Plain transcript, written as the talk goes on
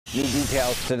New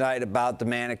details tonight about the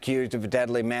man accused of a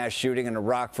deadly mass shooting in a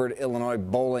Rockford, Illinois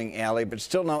bowling alley, but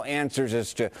still no answers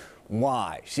as to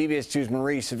why. CBS 2's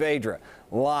Marie Saavedra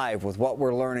live with what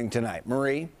we're learning tonight.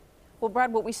 Marie? Well,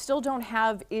 Brad, what we still don't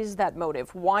have is that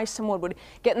motive. Why someone would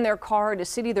get in their car at a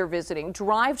city they're visiting,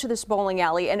 drive to this bowling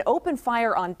alley, and open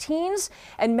fire on teens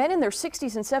and men in their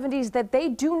 60s and 70s that they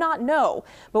do not know.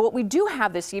 But what we do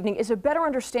have this evening is a better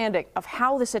understanding of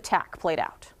how this attack played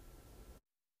out.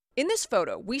 In this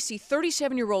photo, we see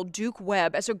 37-year-old Duke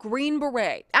Webb as a Green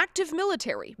Beret, active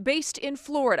military, based in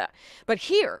Florida. But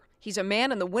here, he's a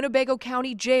man in the Winnebago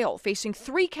County Jail facing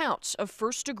 3 counts of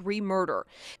first-degree murder.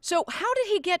 So how did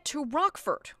he get to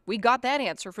Rockford? We got that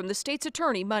answer from the state's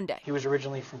attorney Monday. He was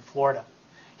originally from Florida.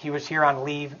 He was here on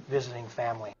leave visiting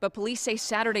family. But police say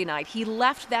Saturday night he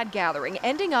left that gathering,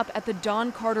 ending up at the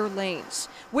Don Carter Lanes.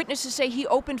 Witnesses say he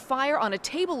opened fire on a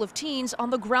table of teens on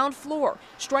the ground floor,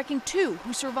 striking 2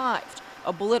 who survived.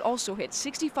 A bullet also hit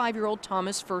 65-year-old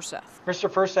Thomas Furseth. Mr.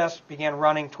 Furseth began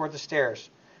running toward the stairs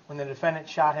when the defendant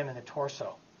shot him in the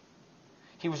torso.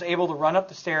 He was able to run up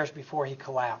the stairs before he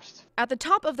collapsed. At the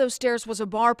top of those stairs was a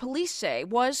bar police say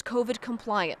was COVID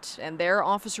compliant, and there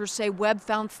officers say Webb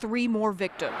found 3 more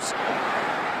victims.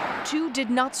 2 did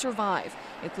not survive,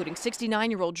 including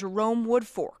 69-year-old Jerome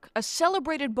Woodfork, a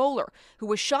celebrated bowler who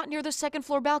was shot near the 2nd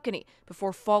floor balcony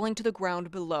before falling to the ground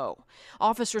below.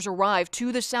 Officers arrived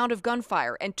to the sound of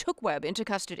gunfire and took Webb into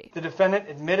custody. The defendant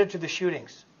admitted to the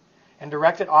shootings and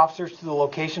directed officers to the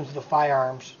locations of the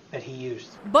firearms that he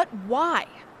used. But why?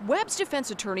 Webb's defense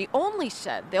attorney only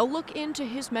said they'll look into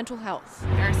his mental health.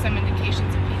 There are some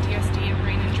indications of PTSD and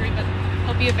brain injury, but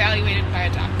he'll be evaluated by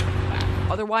a doctor for that.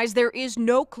 Otherwise, there is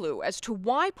no clue as to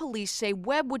why police say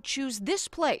Webb would choose this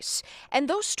place and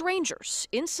those strangers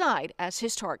inside as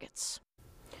his targets.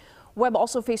 Webb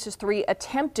also faces 3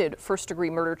 attempted first-degree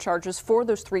murder charges for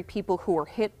those 3 people who were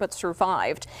hit but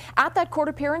survived. At that court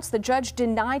appearance, the judge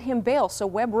denied him bail, so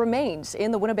Webb remains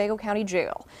in the Winnebago County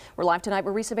Jail. We're live tonight.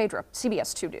 Marie Saavedra,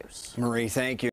 CBS 2 News. Marie, thank you.